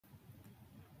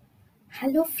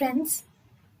Hello friends,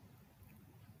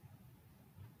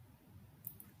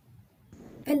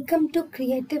 welcome to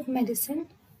Creative Medicine.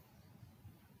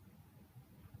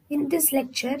 In this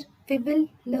lecture, we will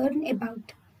learn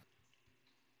about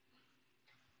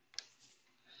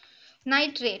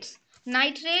Nitrates.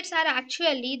 Nitrates are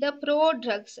actually the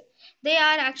prodrugs. They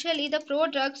are actually the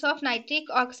prodrugs of nitric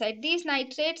oxide. These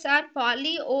nitrates are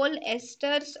polyol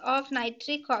esters of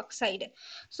nitric oxide.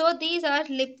 So these are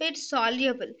lipid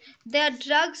soluble. They are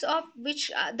drugs of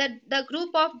which the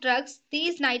group of drugs.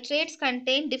 These nitrates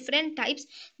contain different types.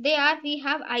 We have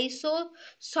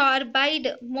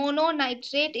isosorbide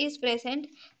mononitrate is present.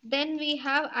 Then we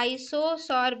have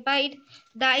isosorbide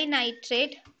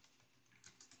dinitrate,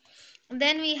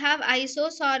 then we have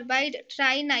isosorbide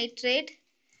trinitrate,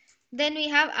 then we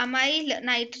have amyl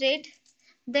nitrate,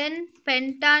 then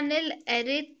pentanyl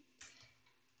erythritol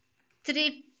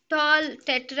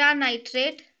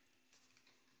tetranitrate,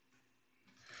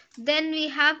 then we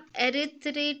have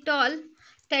erythritol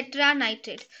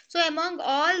tetranitrate. So among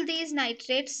all these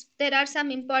nitrates there are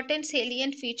some important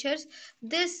salient features.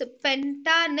 This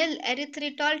pentanyl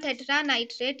erythritol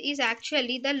tetranitrate is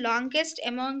actually the longest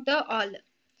among the all.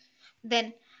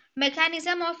 Then,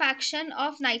 mechanism of action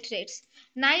of nitrates.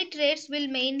 Nitrates will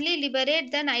mainly liberate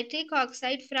the nitric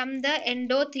oxide from the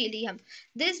endothelium.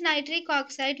 This nitric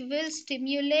oxide will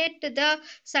stimulate the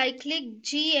cyclic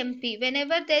GMP.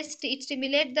 Whenever it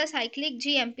stimulates the cyclic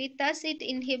GMP, thus it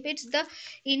inhibits the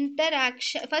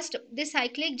interaction. First, the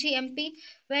cyclic GMP,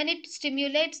 when it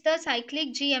stimulates the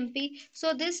cyclic GMP,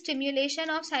 so this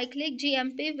stimulation of cyclic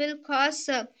GMP will cause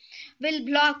will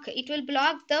block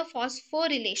the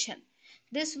phosphorylation.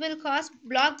 This will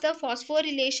block the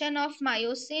phosphorylation of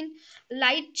myosin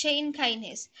light chain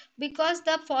kinase. Because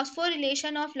the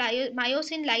phosphorylation of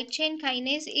myosin light chain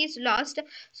kinase is lost,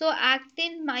 so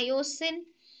actin myosin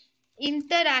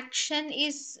interaction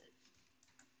is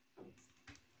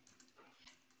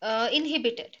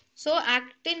inhibited. So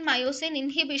actin myosin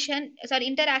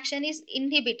interaction is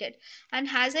inhibited, and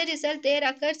as a result there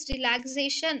occurs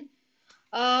relaxation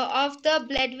of the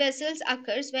blood vessels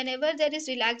occurs. Whenever there is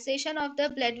relaxation of the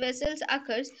blood vessels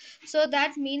occurs, so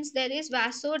that means there is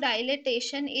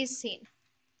vasodilatation is seen.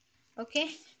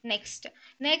 Okay, next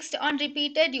on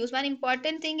repeated use, one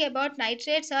important thing about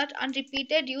nitrates are on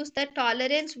repeated use the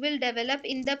tolerance will develop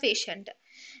in the patient.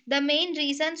 The main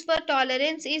reasons for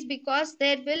tolerance is because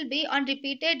there will be on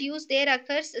repeated use there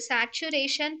occurs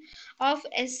saturation of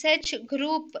sh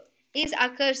group is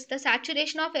occurs the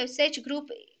saturation of sh group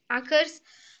occurs,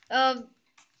 uh,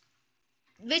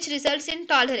 which results in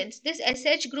tolerance. This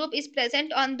sh group is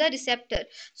present on the receptor,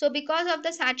 so because of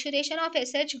the saturation of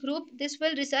sh group this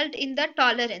will result in the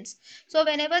tolerance. So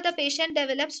whenever the patient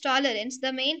develops tolerance,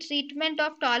 the main treatment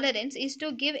of tolerance is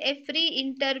to give a free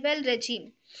interval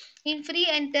regime. In free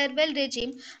interval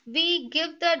regime, we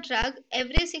give the drug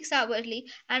every 6 hourly,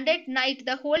 and at night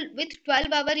the whole with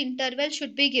 12-hour interval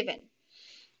should be given.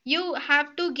 You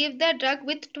have to give the drug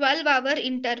with 12-hour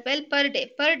interval per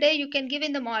day. Per day you can give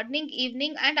in the morning,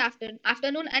 evening and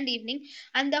afternoon and evening,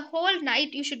 and the whole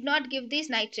night you should not give these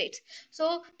nitrates.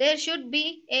 So there should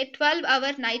be a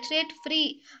 12-hour nitrate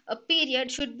free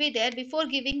period should be there before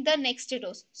giving the next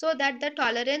dose, so that the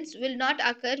tolerance will not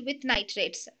occur with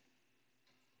nitrates.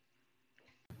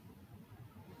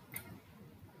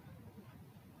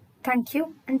 thank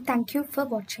you and thank you for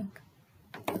watching.